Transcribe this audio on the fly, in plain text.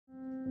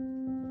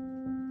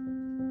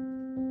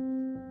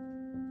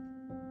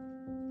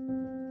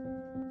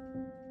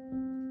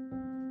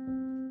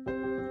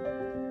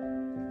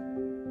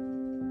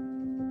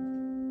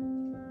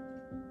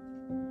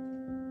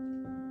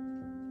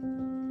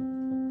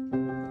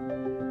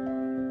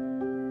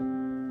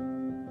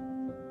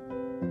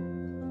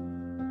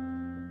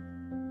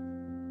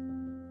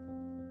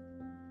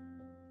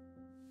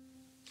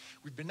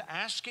been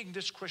asking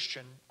this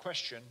question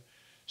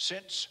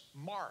since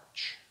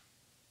March.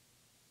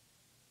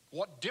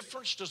 What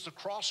difference does the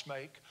cross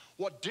make?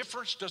 What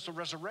difference does the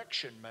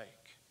resurrection make?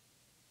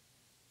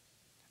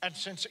 And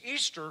since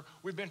Easter,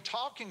 we've been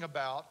talking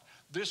about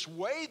this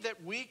way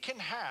that we can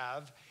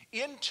have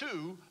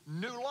into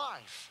new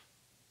life.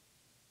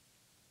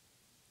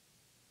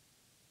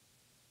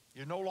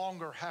 You no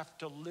longer have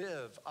to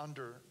live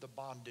under the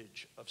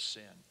bondage of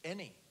sin,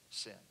 any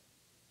sin.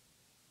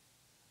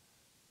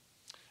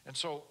 And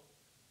so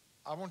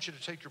I want you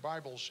to take your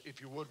Bibles,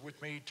 if you would,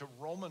 with me to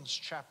Romans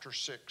chapter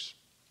 6.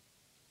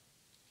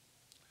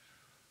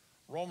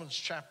 Romans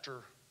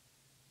chapter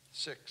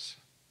 6.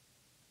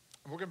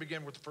 And we're going to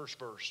begin with the first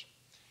verse.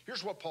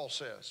 Here's what Paul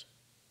says.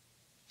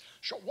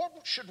 So what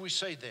should we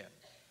say then?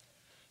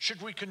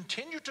 Should we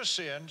continue to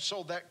sin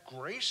so that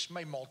grace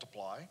may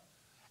multiply?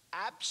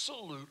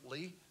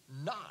 Absolutely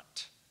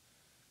not.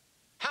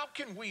 How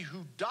can we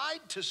who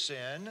died to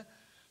sin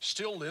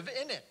still live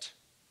in it?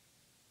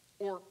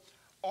 Or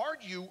are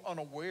you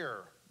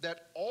unaware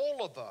that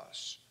all of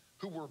us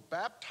who were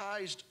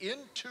baptized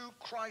into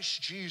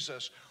Christ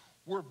Jesus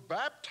were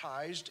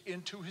baptized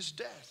into his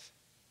death?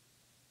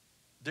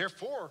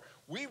 Therefore,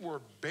 we were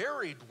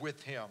buried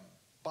with him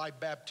by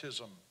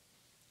baptism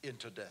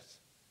into death,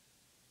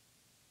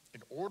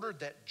 in order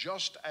that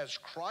just as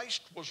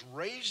Christ was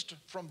raised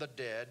from the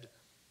dead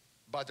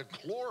by the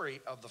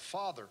glory of the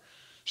Father,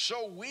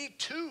 so we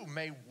too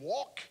may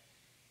walk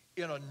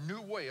in a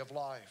new way of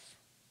life.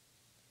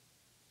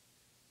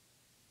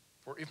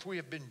 For if we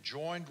have been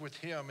joined with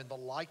him in the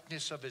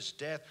likeness of his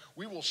death,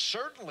 we will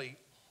certainly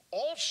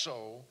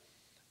also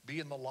be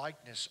in the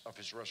likeness of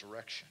his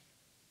resurrection.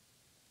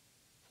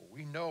 For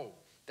we know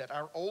that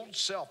our old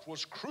self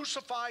was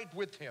crucified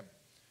with him,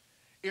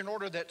 in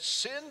order that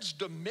sin's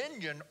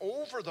dominion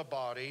over the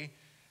body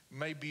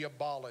may be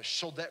abolished,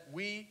 so that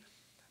we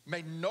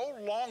may no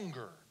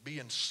longer be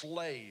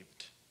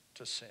enslaved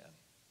to sin,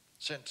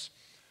 since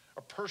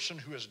a person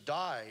who has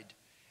died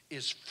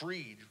is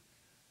freed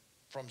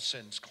from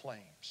sin's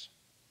claims.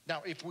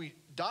 Now, if we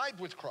died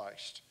with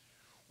Christ,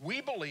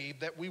 we believe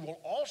that we will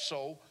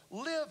also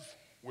live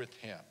with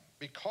him,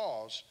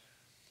 because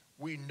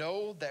we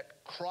know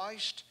that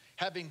Christ,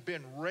 having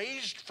been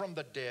raised from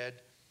the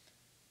dead,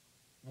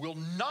 will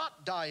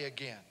not die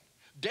again.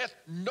 Death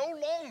no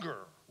longer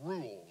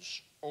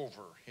rules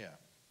over him.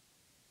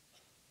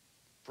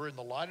 For in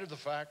the light of the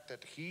fact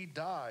that he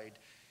died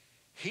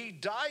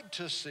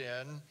to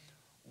sin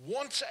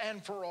once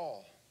and for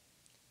all.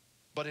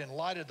 But in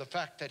light of the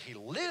fact that he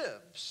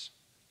lives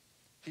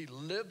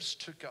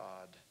to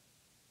God.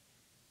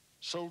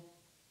 So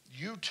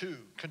you too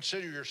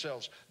consider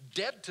yourselves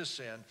dead to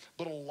sin,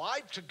 but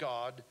alive to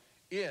God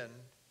in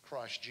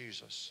Christ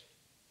Jesus.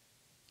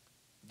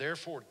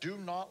 Therefore, do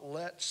not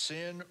let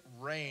sin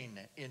reign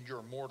in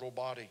your mortal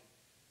body,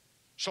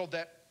 so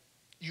that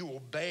you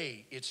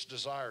obey its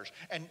desires.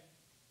 And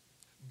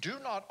do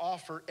not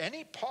offer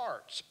any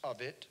parts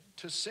of it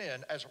to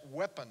sin as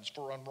weapons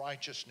for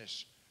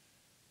unrighteousness,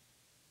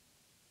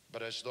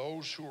 but as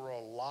those who are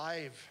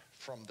alive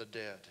from the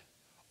dead.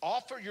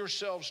 Offer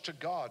yourselves to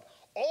God,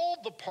 all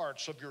the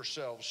parts of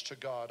yourselves to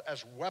God,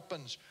 as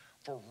weapons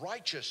for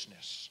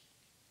righteousness.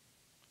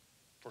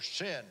 For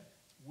sin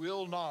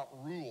will not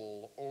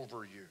rule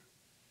over you,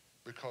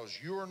 because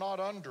you are not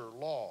under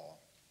law,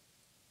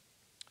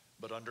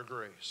 but under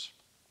grace.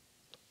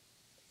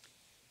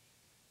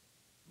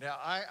 Now,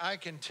 I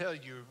can tell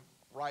you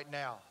right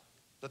now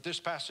that this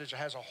passage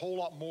has a whole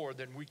lot more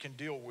than we can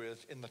deal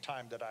with in the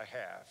time that I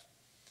have.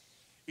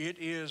 It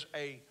is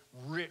a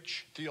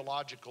rich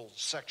theological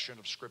section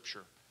of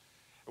Scripture.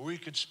 We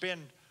could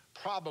spend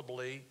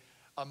probably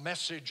a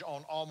message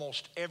on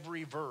almost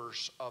every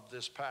verse of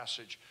this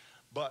passage,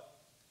 but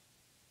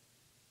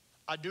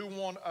I do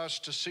want us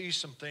to see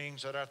some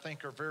things that I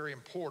think are very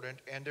important,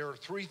 and there are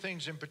three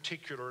things in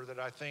particular that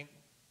I think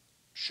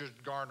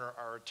should garner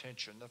our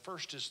attention. The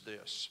first is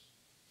this: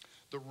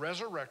 the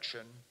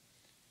resurrection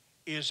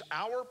is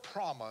our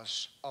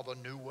promise of a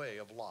new way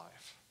of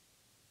life.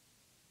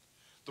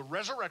 The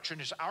resurrection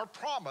is our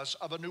promise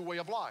of a new way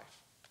of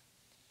life.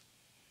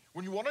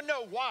 When you want to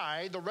know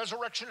why the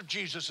resurrection of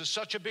Jesus is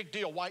such a big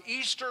deal, why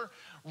Easter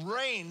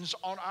reigns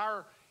on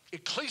our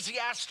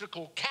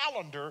ecclesiastical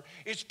calendar,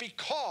 it's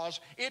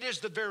because it is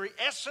the very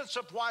essence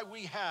of why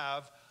we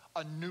have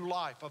a new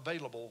life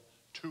available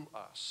to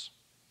us.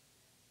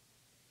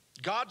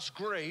 God's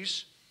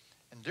grace,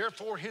 and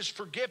therefore his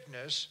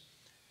forgiveness,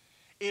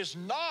 is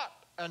not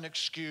an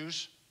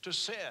excuse to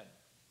sin.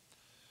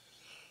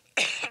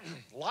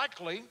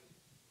 Likely,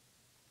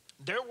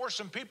 there were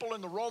some people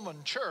in the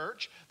Roman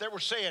church that were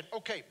saying,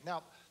 okay,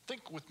 now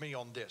think with me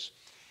on this.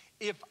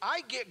 If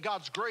I get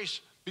God's grace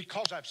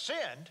because I've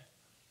sinned,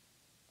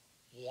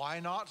 why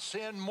not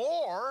sin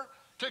more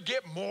to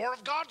get more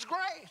of God's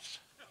grace?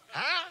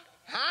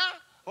 Huh?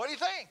 What do you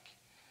think?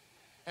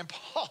 And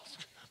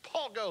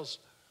Paul goes,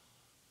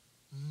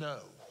 no.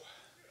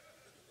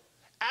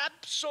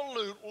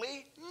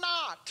 Absolutely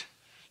not.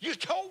 You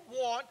don't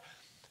want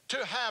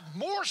to have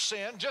more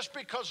sin just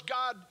because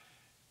God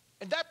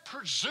And that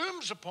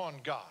presumes upon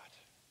God.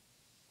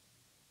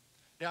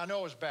 Now, I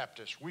know as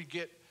Baptists, we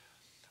get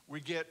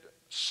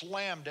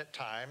slammed at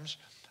times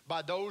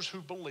by those who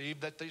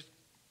believe that they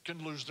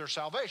can lose their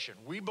salvation.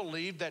 We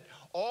believe that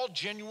all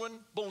genuine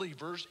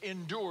believers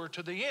endure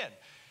to the end.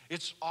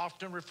 It's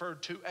often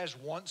referred to as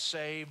once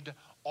saved,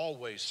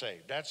 always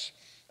saved. That's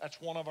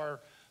one of our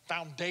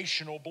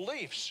foundational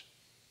beliefs.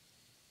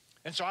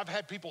 And so I've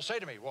had people say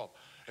to me, well,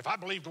 if I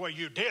believed the way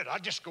you did,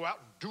 I'd just go out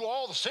and do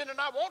all the sinning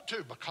I want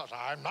to because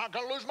I'm not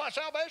going to lose my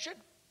salvation.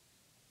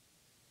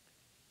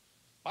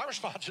 My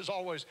response is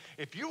always,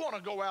 if you want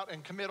to go out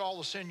and commit all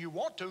the sin you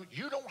want to,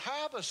 you don't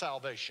have a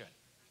salvation.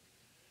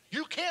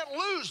 You can't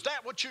lose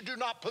that which you do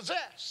not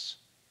possess.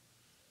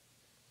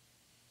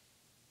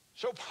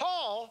 So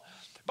Paul,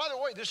 by the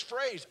way, this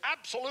phrase,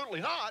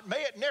 absolutely not,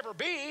 may it never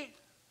be,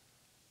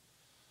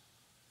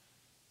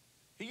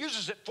 he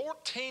uses it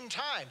 14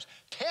 times,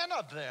 10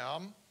 of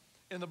them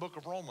in the book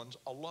of Romans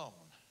alone.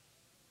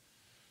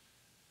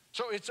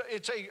 So it's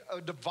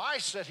a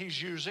device that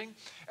he's using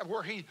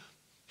where he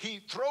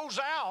throws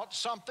out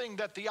something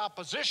that the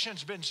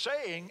opposition's been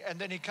saying, and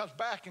then he comes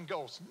back and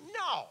goes,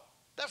 no,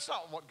 that's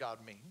not what God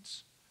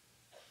means.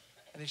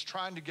 And he's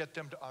trying to get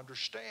them to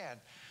understand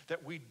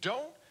that we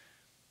don't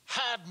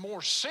have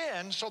more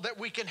sin so that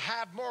we can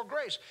have more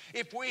grace.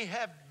 If we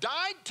have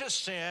died to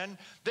sin,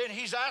 then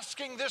he's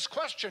asking this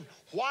question,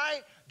 why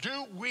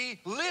do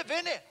we live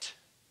in it?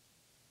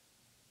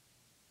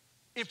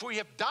 If we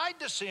have died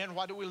to sin,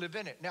 why do we live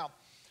in it? Now,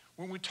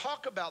 when we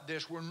talk about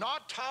this, we're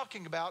not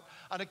talking about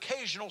an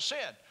occasional sin.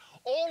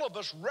 All of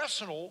us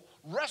wrestle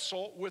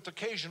with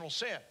occasional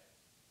sin.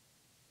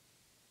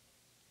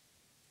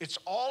 It's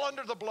all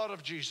under the blood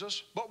of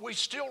Jesus, but we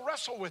still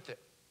wrestle with it.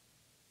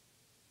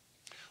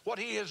 What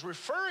he is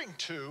referring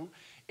to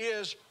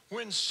is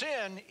when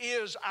sin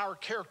is our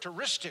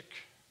characteristic.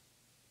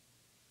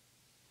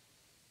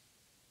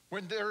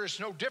 When there is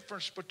no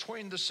difference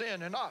between the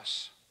sin and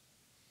us.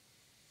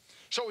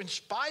 So in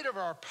spite of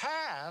our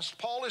past,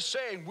 Paul is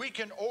saying we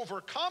can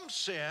overcome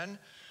sin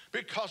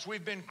because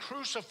we've been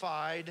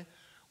crucified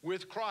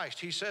with Christ.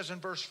 He says in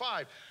verse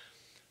 5,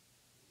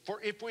 for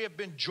if we have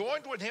been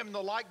joined with him in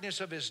the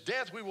likeness of his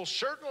death, we will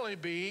certainly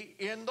be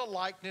in the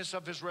likeness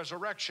of his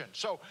resurrection.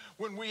 So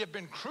when we have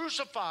been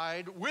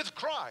crucified with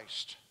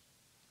Christ,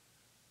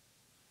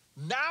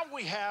 now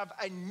we have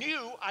a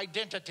new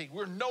identity.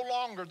 We're no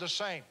longer the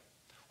same.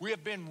 We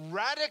have been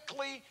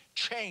radically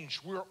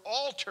changed. We're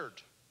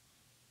altered.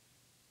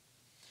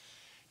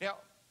 Now,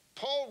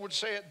 Paul would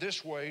say it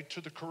this way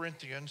to the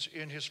Corinthians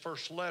in his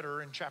first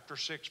letter in chapter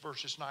 6,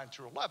 verses 9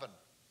 through 11.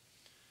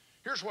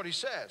 Here's what he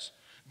says.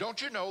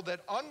 Don't you know that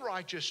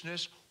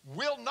unrighteousness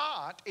will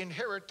not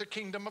inherit the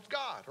kingdom of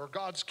God or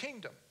God's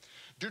kingdom?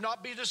 Do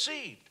not be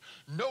deceived.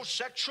 No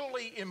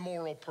sexually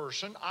immoral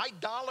person,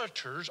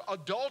 idolaters,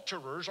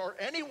 adulterers, or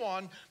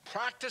anyone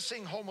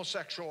practicing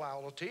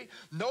homosexuality,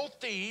 no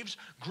thieves,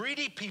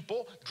 greedy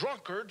people,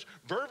 drunkards,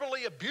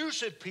 verbally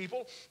abusive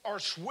people, or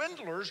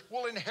swindlers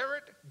will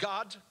inherit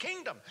God's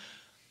kingdom.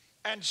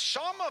 And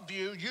some of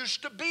you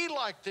used to be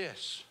like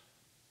this.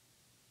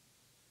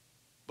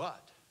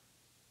 But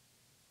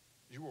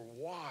you were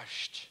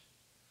washed.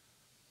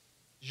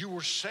 You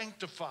were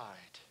sanctified.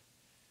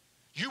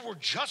 You were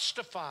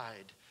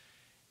justified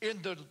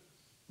in the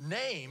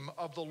name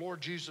of the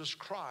Lord Jesus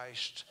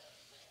Christ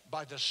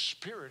by the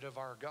Spirit of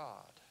our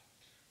God.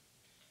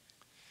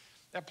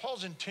 Now,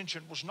 Paul's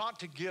intention was not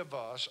to give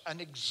us an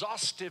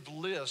exhaustive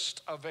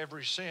list of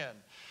every sin.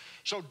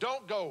 So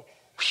don't go,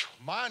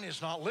 mine is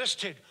not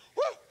listed.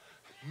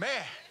 Woo,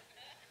 man,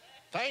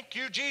 thank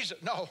you, Jesus.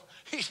 No,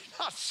 he's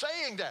not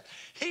saying that.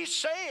 He's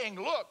saying,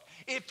 look,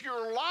 if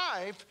your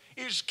life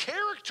is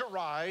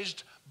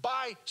characterized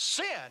by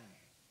sin,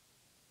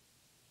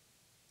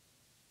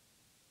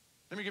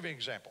 let me give you an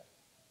example,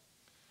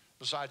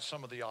 besides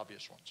some of the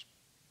obvious ones.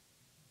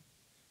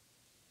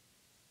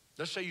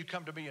 Let's say you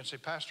come to me and say,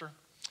 Pastor,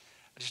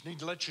 I just need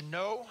to let you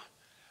know,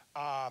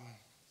 I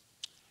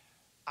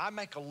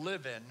make a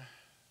living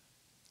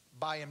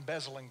by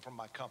embezzling from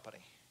my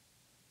company.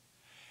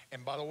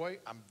 And by the way,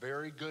 I'm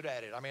very good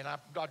at it. I mean, I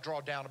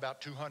draw down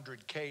about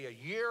 $200K a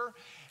year.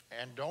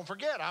 And don't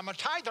forget, I'm a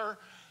tither,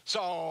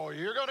 so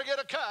you're going to get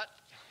a cut.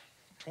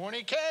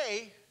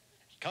 $20K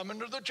coming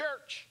to the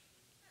church.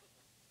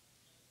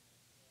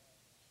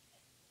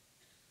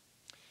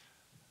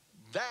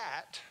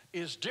 That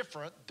is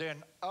different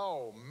than,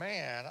 oh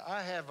man,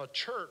 I have a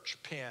church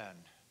pen.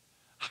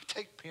 I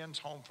take pens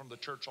home from the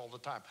church all the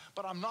time,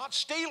 but I'm not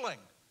stealing.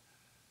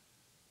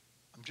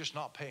 I'm just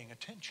not paying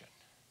attention.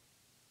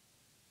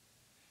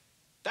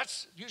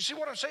 You see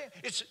what I'm saying?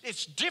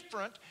 It's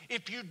different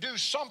if you do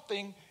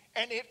something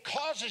and it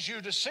causes you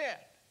to sin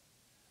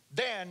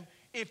than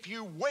if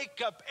you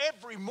wake up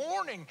every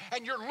morning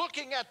and you're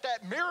looking at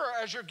that mirror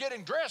as you're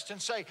getting dressed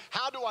and say,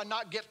 how do I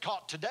not get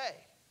caught today?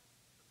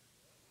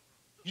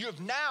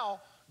 You've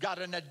now got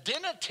an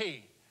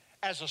identity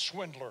as a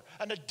swindler,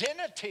 an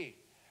identity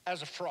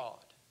as a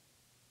fraud.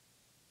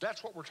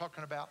 That's what we're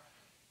talking about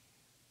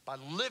by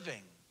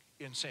living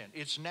in sin.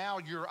 It's now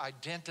your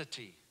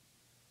identity.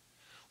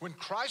 When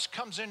Christ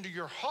comes into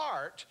your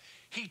heart,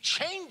 he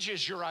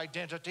changes your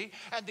identity,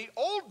 and the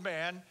old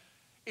man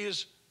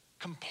is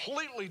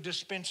completely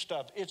dispensed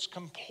of. It's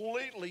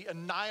completely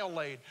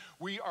annihilated.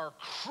 We are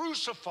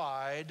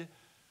crucified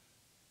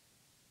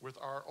with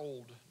our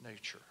old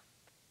nature.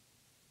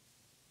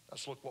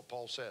 Let's look what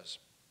Paul says.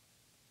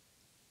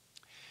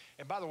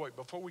 And by the way,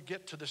 before we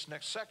get to this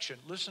next section,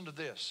 listen to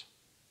this.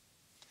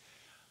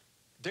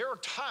 There are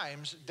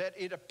times that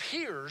it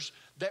appears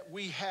that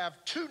we have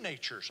two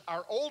natures,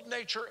 our old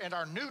nature and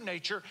our new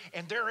nature,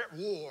 and they're at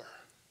war.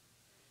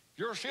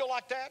 You ever feel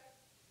like that?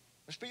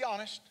 Let's be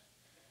honest.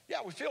 Yeah,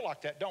 we feel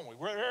like that, don't we?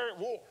 We're at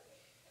war.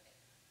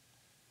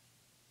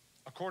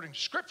 According to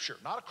Scripture,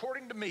 not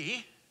according to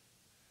me,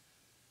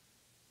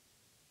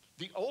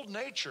 the old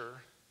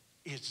nature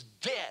is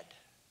dead,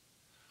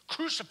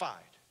 crucified.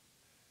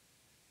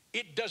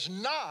 It does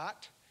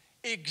not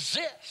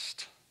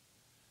exist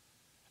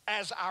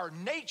as our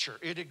nature.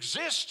 It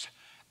exists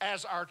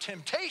as our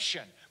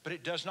temptation, but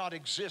it does not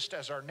exist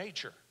as our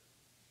nature.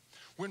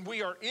 When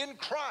we are in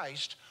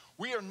Christ,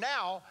 we are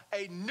now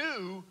a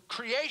new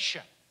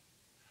creation.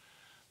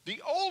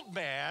 The old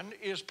man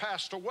is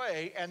passed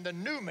away, and the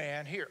new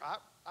man, here,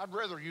 I'd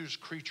rather use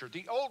creature.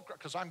 The old,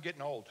 because I'm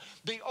getting old.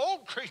 The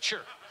old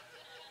creature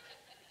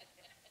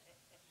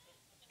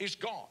is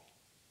gone.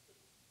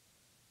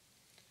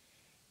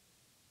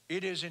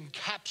 It is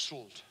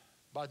encapsulated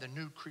by the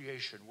new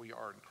creation we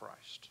are in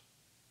Christ.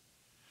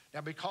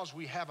 Now, because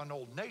we have an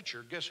old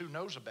nature, guess who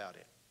knows about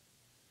it?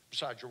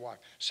 Besides your wife,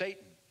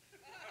 Satan.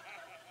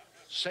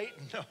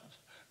 Satan knows.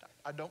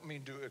 I don't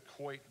mean to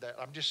equate that.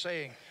 I'm just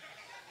saying,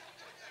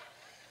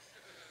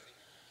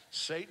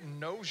 Satan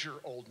knows your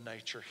old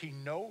nature. He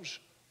knows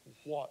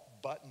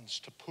what buttons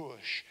to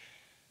push.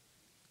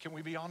 Can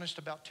we be honest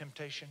about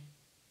temptation?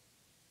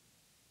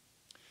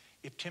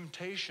 If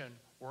temptation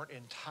weren't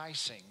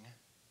enticing,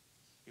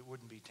 it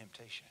wouldn't be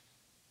temptation.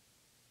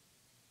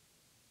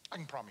 I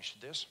can promise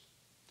you this.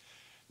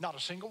 Not a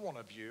single one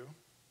of you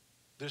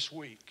this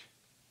week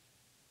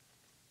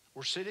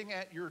were sitting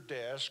at your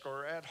desk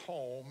or at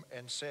home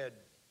and said,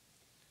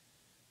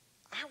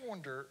 I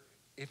wonder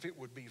if it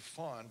would be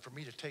fun for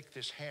me to take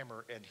this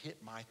hammer and hit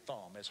my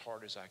thumb as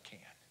hard as I can.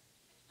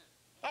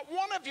 Not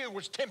one of you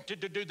was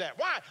tempted to do that.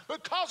 Why?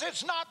 Because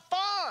it's not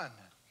fun.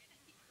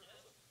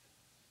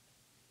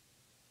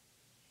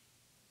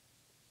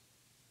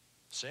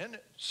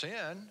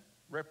 Sin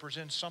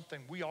represents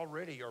something we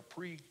already are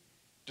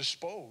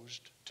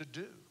predisposed to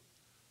do.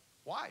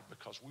 Why?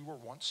 Because we were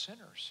once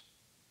sinners.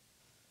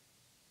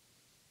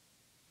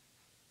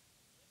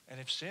 And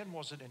if sin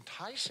wasn't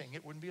enticing,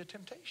 it wouldn't be a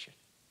temptation.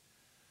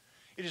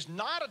 It is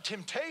not a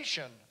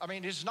temptation.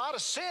 It's not a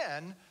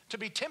sin to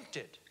be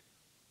tempted.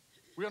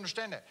 We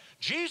understand that.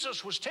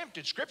 Jesus was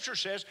tempted. Scripture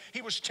says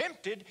he was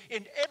tempted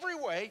in every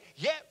way,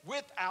 yet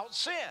without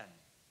sin.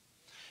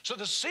 So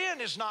the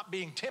sin is not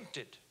being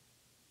tempted.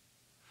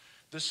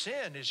 The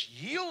sin is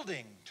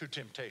yielding to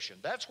temptation.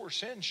 That's where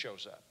sin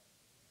shows up.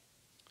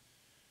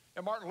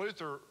 And Martin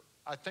Luther,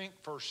 I think,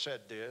 first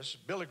said this.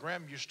 Billy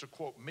Graham used to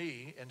quote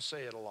me and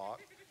say it a lot.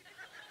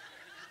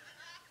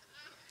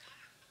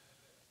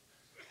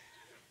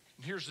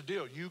 And here's the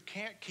deal. You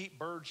can't keep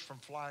birds from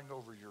flying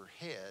over your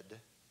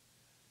head,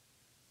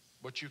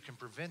 but you can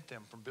prevent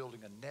them from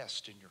building a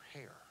nest in your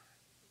hair.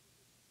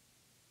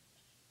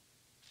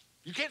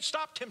 You can't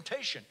stop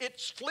temptation.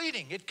 It's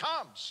fleeting. It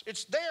comes.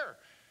 It's there.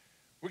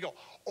 We go,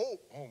 oh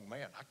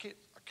man, I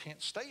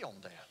can't stay on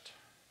that.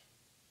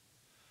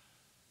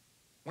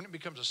 When it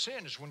becomes a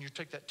sin is when you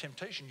take that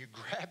temptation, you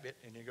grab it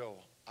and you go,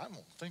 I'm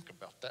going to think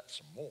about that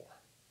some more.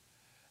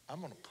 I'm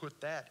going to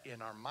put that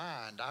in our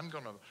mind. I'm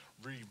going to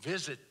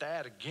revisit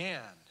that again.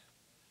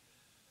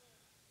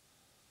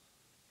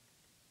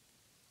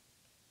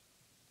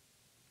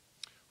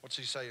 What's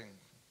he saying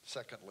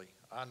secondly?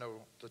 I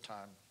know the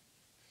time.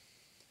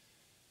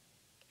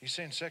 He's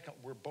saying second,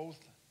 we're both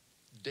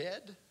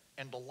dead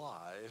and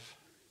alive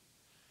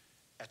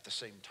at the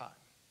same time.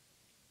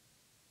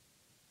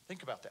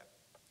 Think about that.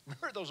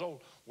 Remember those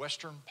old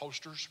Western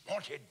posters?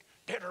 Wanted,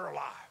 dead or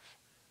alive.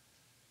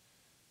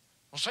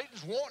 Well,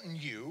 Satan's wanting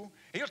you.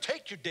 He'll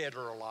take you dead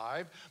or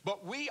alive.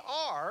 But we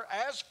are,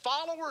 as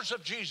followers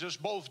of Jesus,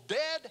 both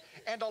dead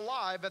and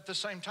alive at the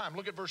same time.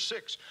 Look at verse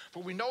 6.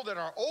 For we know that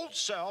our old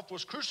self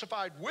was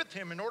crucified with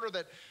him in order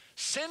that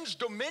sin's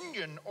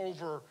dominion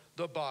over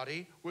the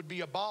body would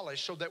be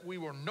abolished, so that we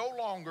will no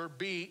longer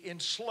be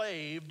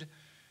enslaved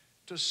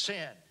to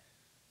sin.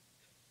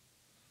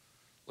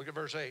 Look at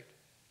verse 8.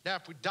 Now,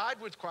 if we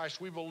died with Christ,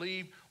 we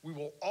believe we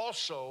will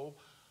also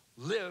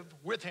live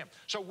with him.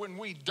 So when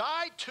we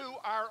die to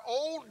our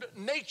old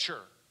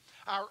nature,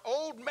 our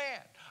old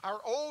man, our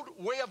old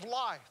way of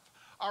life,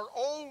 our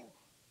old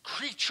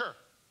creature,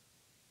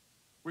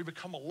 we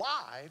become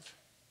alive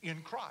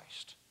in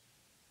Christ.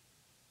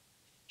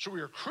 So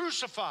we are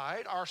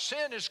crucified. Our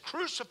sin is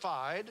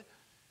crucified.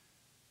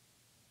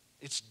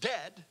 It's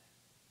dead.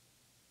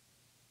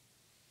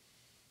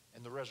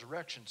 And the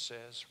resurrection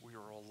says we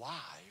are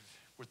alive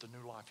with the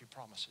new life he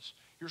promises.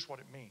 Here's what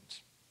it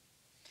means.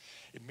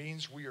 It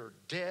means we are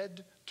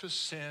dead to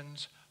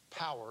sin's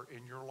power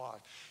in your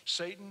life.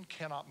 Satan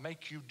cannot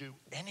make you do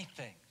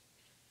anything.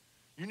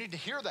 You need to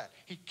hear that.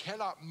 He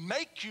cannot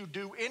make you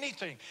do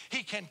anything.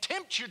 He can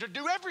tempt you to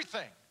do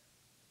everything.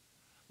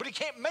 But he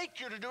can't make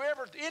you to do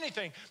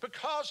anything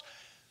because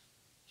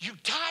you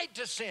died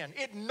to sin.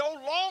 It no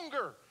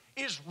longer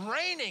is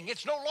reigning.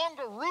 It's no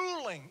longer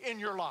ruling in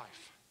your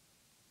life.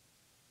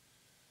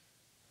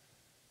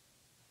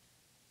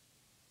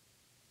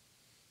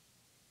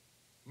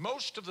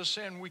 Most of the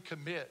sin we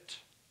commit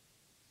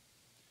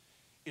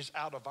is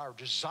out of our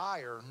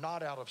desire,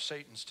 not out of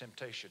Satan's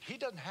temptation. He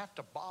doesn't have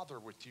to bother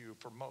with you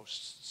for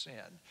most sin.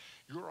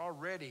 You're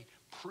already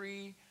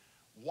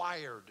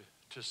pre-wired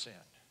to sin.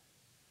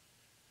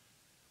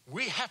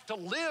 We have to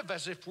live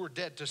as if we're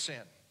dead to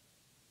sin.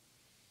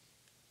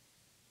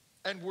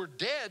 And we're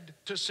dead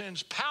to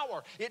sin's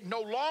power. It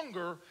no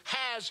longer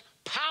has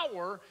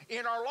power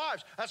in our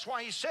lives. That's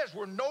why he says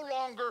we're no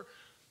longer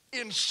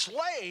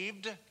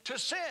enslaved to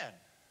sin.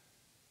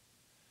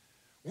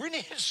 We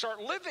need to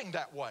start living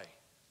that way.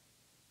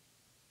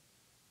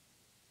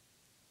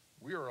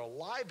 We are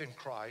alive in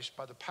Christ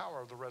by the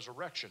power of the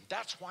resurrection.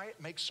 That's why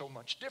it makes so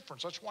much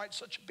difference. That's why it's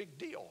such a big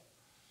deal.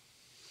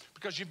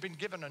 Because you've been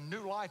given a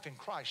new life in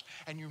Christ,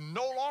 and you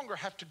no longer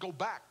have to go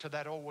back to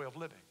that old way of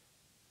living.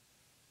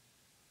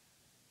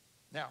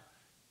 Now,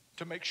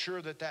 to make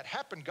sure that that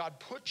happened, God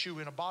put you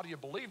in a body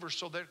of believers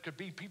so there could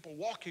be people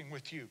walking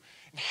with you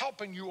and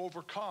helping you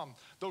overcome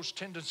those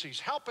tendencies,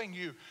 helping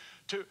you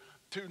to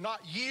not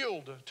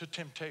yield to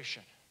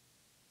temptation.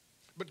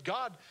 But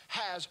God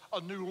has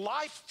a new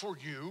life for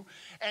you,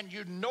 and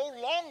you no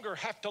longer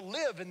have to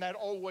live in that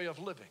old way of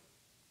living.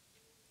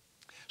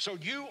 So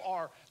you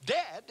are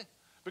dead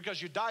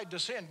because you died to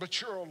sin,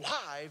 but you're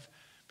alive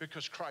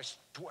because Christ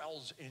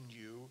dwells in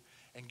you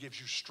and gives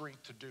you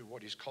strength to do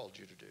what he's called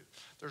you to do.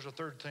 There's a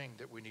third thing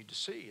that we need to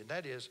see, and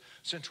that is,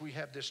 since we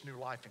have this new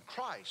life in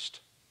Christ,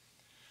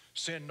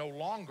 sin no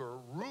longer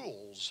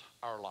rules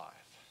our life.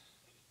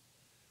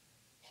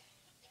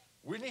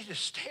 We need to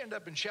stand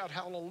up and shout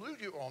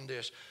hallelujah on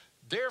this.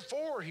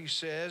 Therefore, he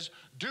says,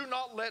 do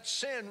not let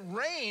sin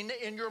reign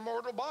in your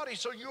mortal body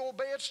so you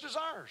obey its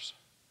desires.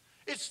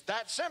 It's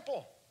that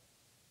simple.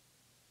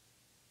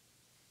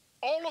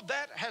 All of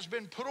that has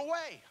been put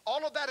away.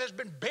 All of that has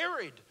been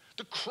buried.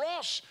 The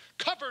cross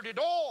covered it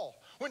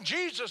all. When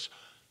Jesus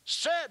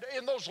said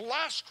in those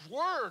last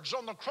words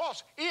on the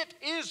cross, it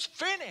is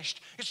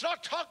finished. It's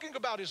not talking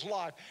about his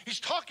life. He's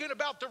talking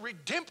about the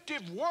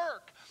redemptive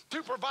work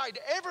to provide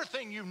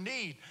everything you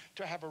need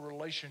to have a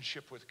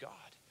relationship with God.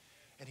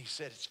 And he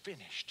said, it's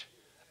finished.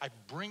 I'm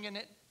bringing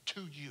it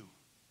to you.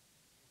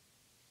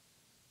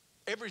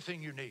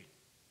 Everything you need.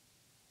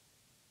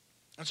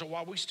 And so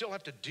while we still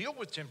have to deal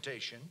with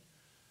temptation,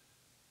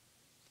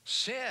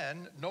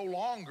 sin no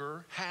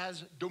longer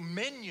has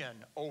dominion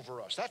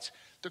over us. That's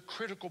the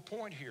critical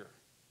point here.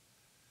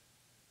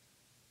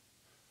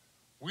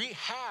 We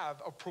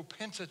have a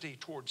propensity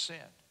towards sin.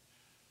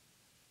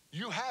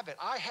 You have it.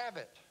 I have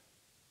it.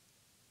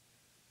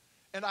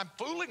 And I'm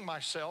fooling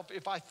myself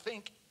if I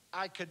think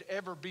I could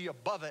ever be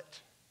above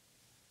it,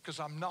 because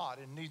I'm not,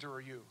 and neither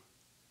are you.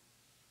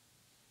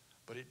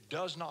 But it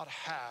does not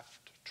have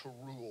to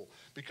rule,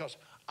 because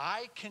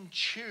I can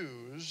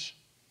choose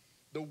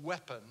the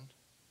weapon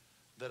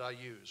that I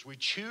use. We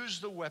choose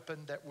the weapon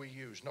that we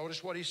use.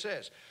 Notice what he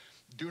says.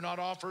 Do not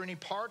offer any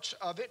parts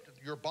of it,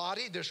 your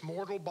body, this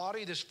mortal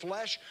body, this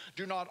flesh,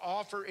 do not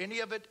offer any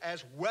of it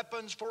as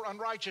weapons for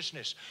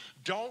unrighteousness.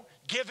 Don't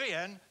give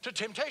in to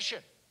temptation.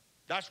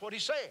 That's what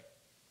he's saying.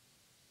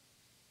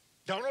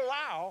 Don't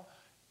allow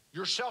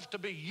yourself to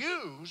be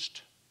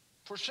used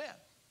for sin.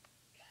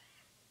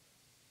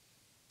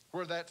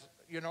 Where that,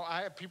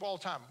 I have people all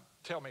the time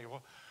tell me,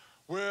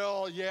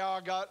 well, yeah, I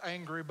got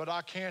angry, but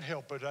I can't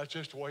help it. That's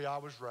just the way I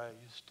was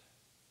raised.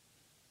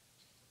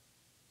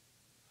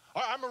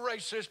 I'm a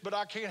racist, but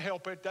I can't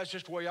help it. That's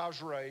just the way I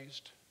was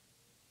raised.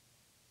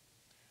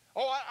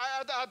 Oh,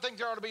 I think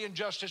there ought to be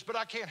injustice, but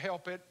I can't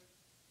help it.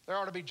 There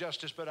ought to be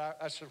justice, but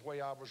that's the way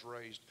I was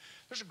raised.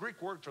 There's a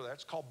Greek word for that.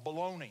 It's called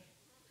baloney.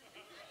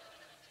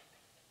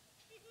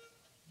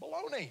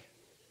 Baloney.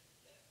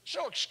 There's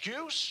no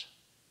excuse.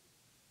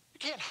 You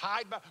can't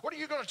hide. What are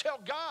you going to tell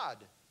God?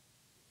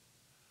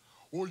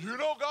 Well,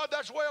 God,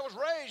 that's the way I was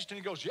raised. And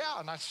he goes, yeah,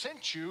 and I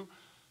sent you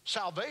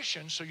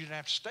salvation so you didn't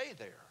have to stay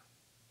there.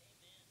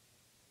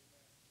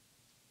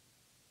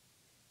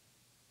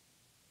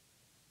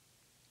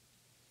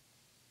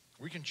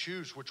 We can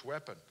choose which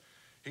weapon.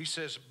 He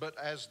says, but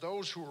as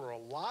those who are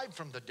alive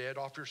from the dead,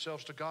 offer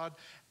yourselves to God,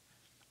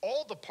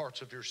 all the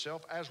parts of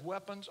yourself as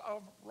weapons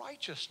of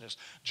righteousness.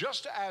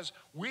 Just as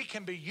we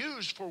can be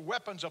used for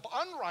weapons of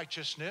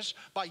unrighteousness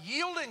by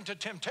yielding to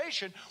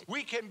temptation,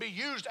 we can be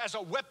used as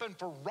a weapon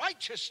for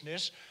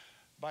righteousness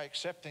by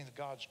accepting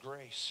God's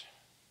grace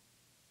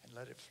and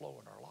let it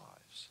flow in our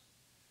lives.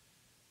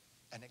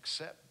 And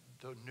accept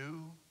the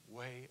new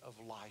way of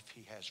life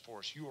he has for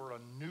us. You are a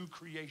new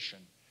creation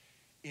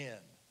in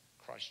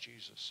Christ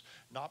Jesus.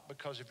 Not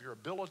because of your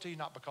ability,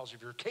 not because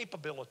of your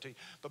capability,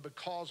 but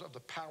because of the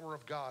power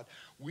of God.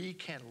 We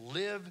can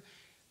live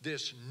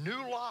this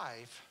new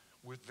life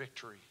with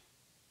victory.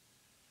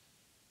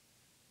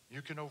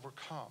 You can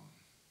overcome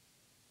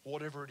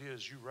whatever it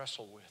is you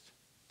wrestle with.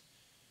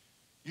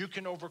 You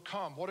can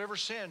overcome whatever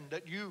sin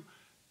that you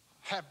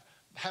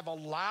have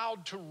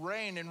allowed to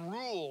reign and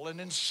rule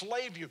and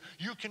enslave you.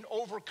 You can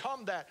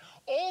overcome that,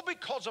 all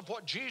because of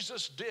what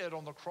Jesus did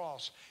on the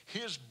cross.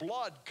 His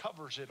blood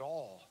covers it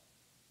all.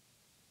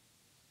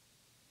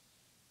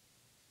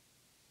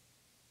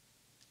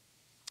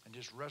 And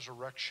his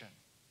resurrection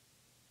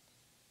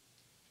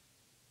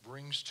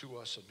brings to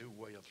us a new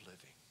way of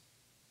living.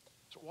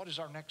 So what is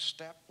our next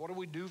step? What do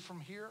we do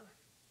from here?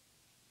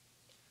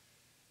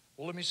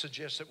 Well, let me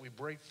suggest that we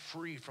break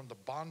free from the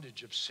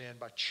bondage of sin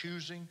by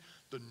choosing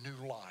the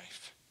new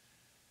life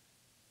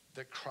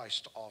that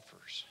Christ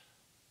offers.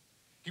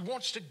 He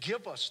wants to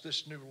give us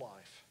this new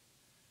life.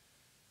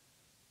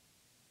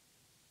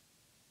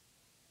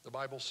 The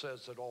Bible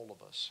says that all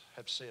of us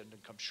have sinned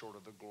and come short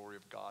of the glory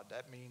of God.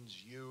 That means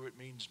you, it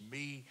means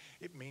me,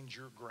 it means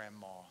your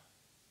grandma.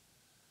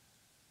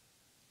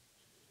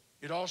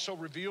 It also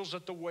reveals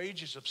that the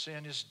wages of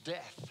sin is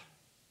death,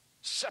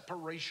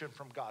 separation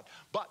from God.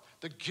 But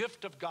the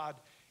gift of God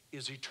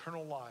is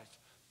eternal life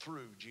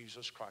through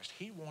Jesus Christ.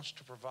 He wants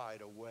to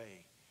provide a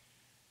way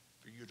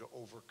for you to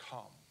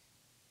overcome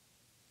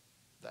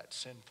that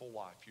sinful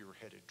life you're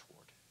headed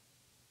toward.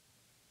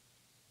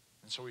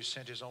 And so he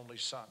sent his only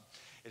son.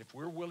 And if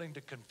we're willing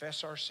to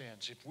confess our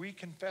sins, if we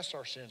confess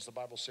our sins, the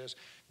Bible says,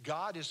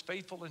 God is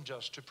faithful and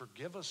just to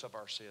forgive us of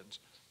our sins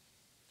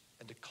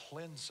and to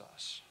cleanse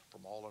us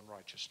from all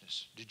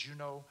unrighteousness. Did you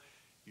know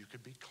you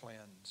could be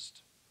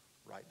cleansed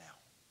right now,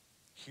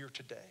 here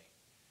today,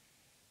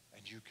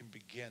 and you can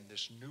begin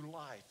this new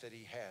life that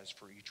he has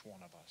for each one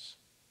of us?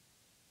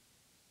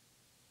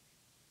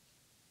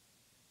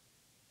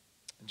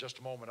 In just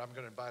a moment, I'm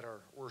going to invite our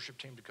worship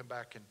team to come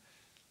back and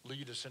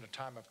lead us in a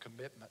time of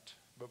commitment.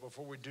 But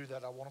before we do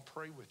that, I want to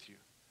pray with you.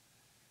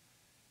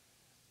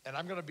 And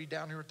I'm going to be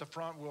down here at the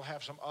front. We'll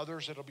have some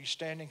others that will be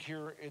standing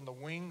here in the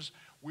wings.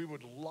 We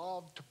would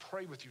love to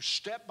pray with you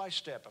step by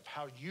step of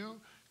how you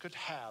could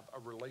have a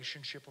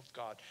relationship with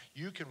God.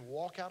 You can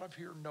walk out of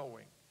here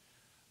knowing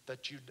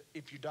that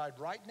if you died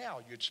right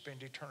now, you'd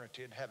spend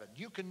eternity in heaven.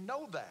 You can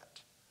know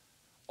that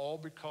all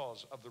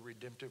because of the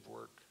redemptive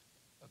work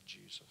of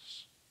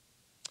Jesus.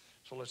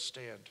 So let's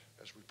stand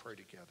as we pray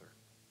together.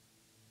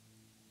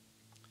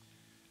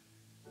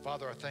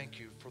 Father, I thank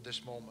you for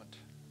this moment.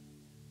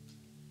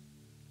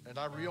 And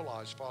I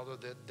realize, Father,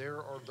 that there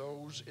are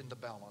those in the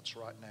balance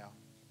right now.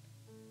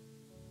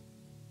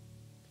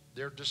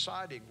 They're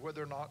deciding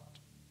whether or not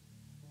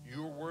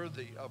you're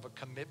worthy of a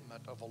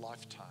commitment of a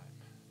lifetime.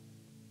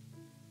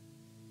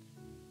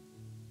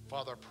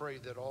 Father, I pray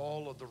that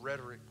all of the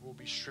rhetoric will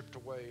be stripped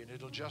away and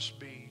it'll just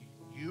be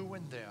you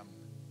and them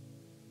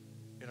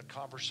in a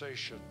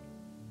conversation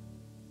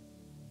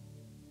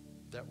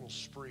that will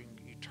spring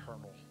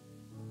eternal.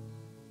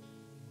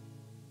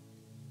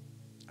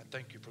 I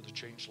thank you for the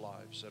changed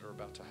lives that are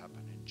about to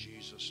happen in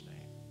Jesus'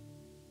 name.